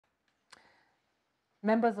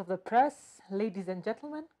Members of the press, ladies and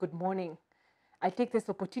gentlemen, good morning. I take this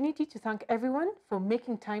opportunity to thank everyone for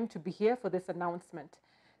making time to be here for this announcement.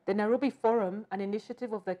 The Nairobi Forum, an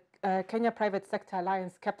initiative of the Kenya Private Sector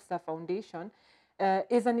Alliance KEPSA Foundation,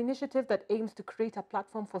 is an initiative that aims to create a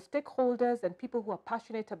platform for stakeholders and people who are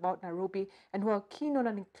passionate about Nairobi and who are keen on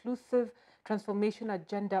an inclusive transformation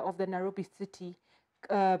agenda of the Nairobi city.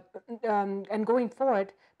 And going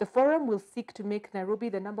forward, the forum will seek to make Nairobi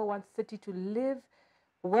the #1 city to live,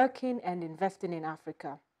 work in, and invest in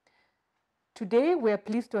Africa. Today, we are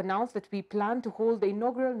pleased to announce that we plan to hold the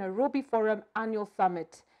inaugural Nairobi Forum Annual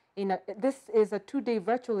Summit. This is a 2-day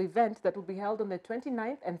virtual event that will be held on the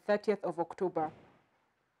 29th and 30th of October.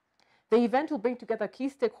 The event will bring together key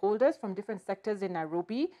stakeholders from different sectors in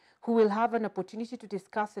Nairobi who will have an opportunity to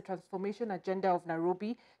discuss the transformation agenda of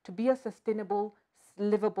Nairobi to be a sustainable,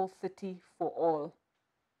 livable city for all.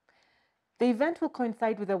 The event will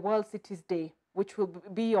coincide with the World Cities Day, which will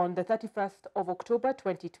be on the 31st of October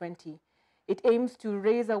 2020. It aims to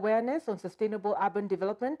raise awareness on sustainable urban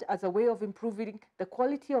development as a way of improving the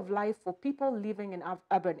quality of life for people living in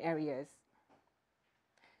urban areas.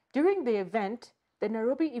 During the event, the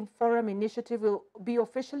Nairobi Forum initiative will be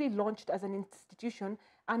officially launched as an institution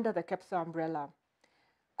under the KEPSA umbrella.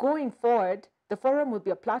 Going forward, the forum will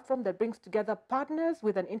be a platform that brings together partners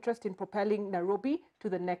with an interest in propelling Nairobi to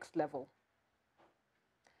the next level.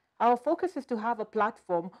 Our focus is to have a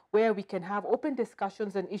platform where we can have open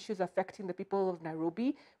discussions on issues affecting the people of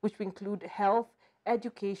Nairobi, which include health,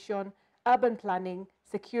 education, urban planning,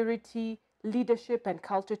 security, leadership and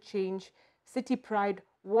culture change, city pride,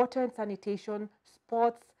 water and sanitation,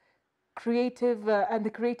 sports, and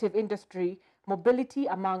the creative industry, mobility,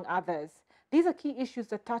 among others. These are key issues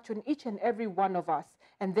that touch on each and every one of us,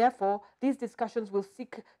 and therefore these discussions will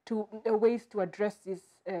seek ways to address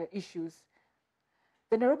these issues.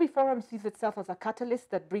 The Nairobi Forum sees itself as a catalyst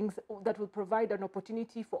that will provide an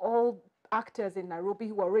opportunity for all actors in Nairobi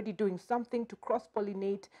who are already doing something to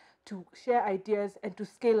cross-pollinate, to share ideas, and to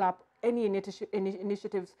scale up any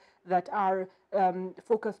initiatives that are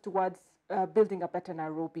focused towards building a better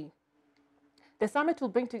Nairobi. The summit will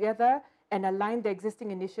bring together and align the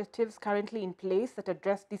existing initiatives currently in place that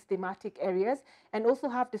address these thematic areas, and also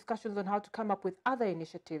have discussions on how to come up with other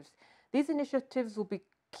initiatives. These initiatives will be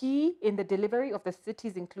key in the delivery of the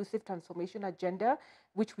city's inclusive transformation agenda,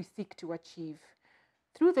 which we seek to achieve.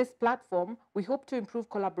 Through this platform, we hope to improve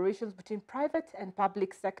collaborations between private and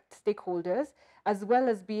public stakeholders, as well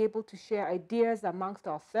as be able to share ideas amongst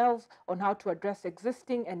ourselves on how to address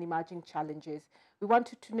existing and emerging challenges. We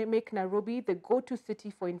wanted to make Nairobi the go-to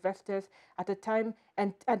city for investors at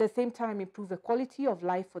the same time improve the quality of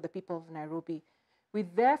life for the people of Nairobi. We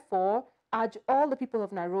therefore urge all the people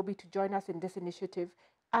of Nairobi to join us in this initiative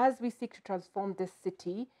as we seek to transform this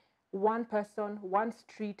city, one person, one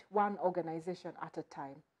street, one organization at a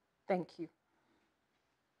time. Thank you.